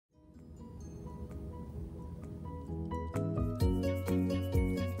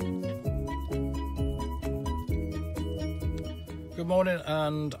morning,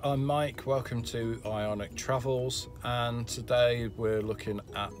 and I'm Mike. Welcome to Ioniq Travels, and today we're looking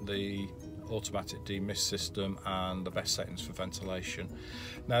at the automatic demist system and the best settings for ventilation.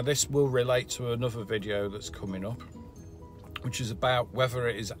 Now this will relate to another video that's coming up, which is about whether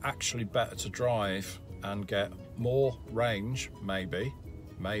it is actually better to drive and get more range, maybe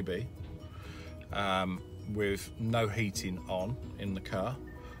with no heating on in the car,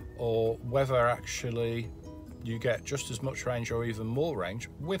 or whether actually you get just as much range or even more range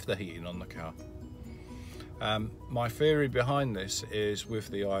with the heating on the car. My theory behind this is with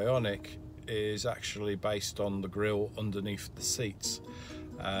the Ioniq is actually based on the grille underneath the seats,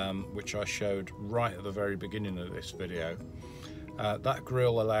 which I showed right at the very beginning of this video. That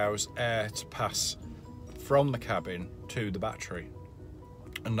grille allows air to pass from the cabin to the battery,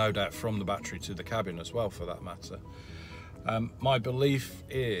 and no doubt from the battery to the cabin as well, for that matter. My belief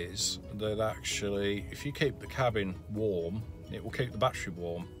is that actually if you keep the cabin warm, it will keep the battery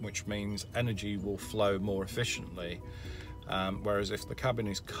warm, which means energy will flow more efficiently, whereas if the cabin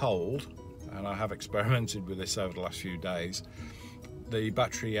is cold, and I have experimented with this over the last few days, the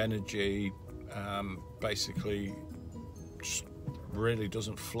battery energy basically just really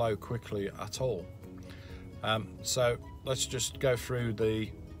doesn't flow quickly at all. So let's just go through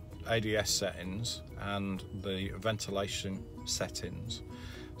the ADS settings and the ventilation settings,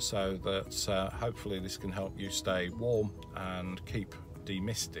 so that hopefully this can help you stay warm and keep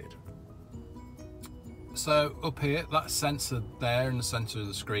demisted. So up here, that sensor there in the center of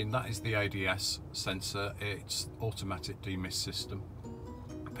the screen, that is the ADS sensor. It's automatic demist system.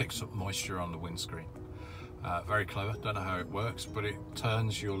 It picks up moisture on the windscreen. Very clever. Don't know how it works, but it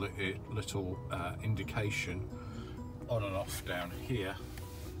turns your little indication on and off down here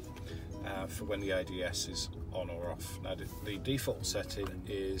for when the ADS is on or off. Now the default setting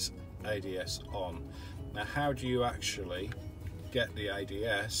is ADS on. Now how do you actually get the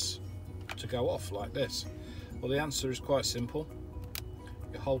ADS to go off like this? Well, the answer is quite simple.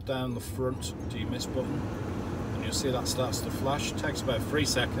 You hold down the front demist button and you'll see that starts to flash. It takes about 3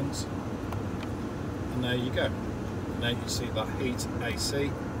 seconds, and there you go. Now you can see that heat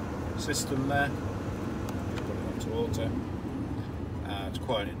AC system there. Put it onto auto to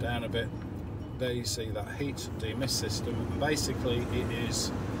quieten it down a bit. There you see that heat demist system, and basically it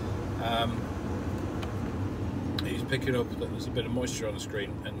is it's picking up that there's a bit of moisture on the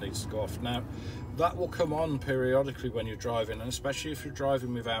screen and needs to go off. Now that will come on periodically when you're driving, and especially if you're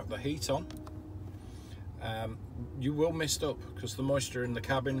driving without the heat on. You will mist up because the moisture in the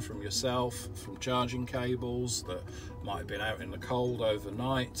cabin from yourself, from charging cables that might have been out in the cold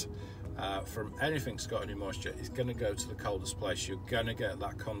overnight, from anything that's got any moisture, is going to go to the coldest place. You're going to get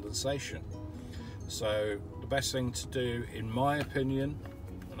that condensation. So the best thing to do, in my opinion,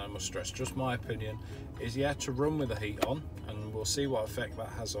 and I must stress just my opinion, is to run with the heat on, and we'll see what effect that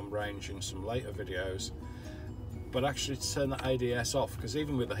has on range in some later videos. But actually to turn the ADS off, because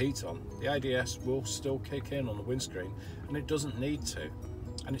even with the heat on, the ADS will still kick in on the windscreen, and it doesn't need to,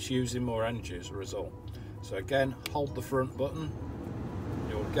 and it's using more energy as a result. So again, hold the front button,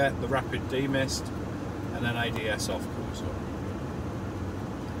 you'll get the rapid demist, and then ADS off comes up.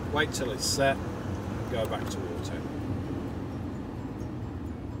 Wait till it's set, and go back to auto.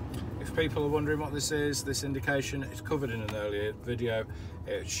 If people are wondering what this is, this indication, it's covered in an earlier video.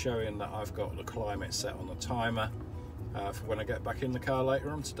 It's showing that I've got the climate set on the timer for when I get back in the car later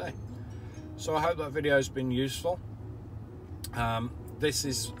on today. So I hope that video has been useful. This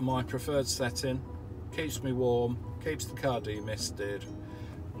is my preferred setting. Keeps me warm, keeps the car demisted,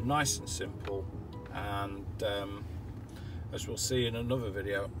 nice and simple, and as we'll see in another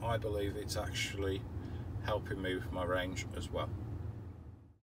video, I believe it's actually helping me with my range as well.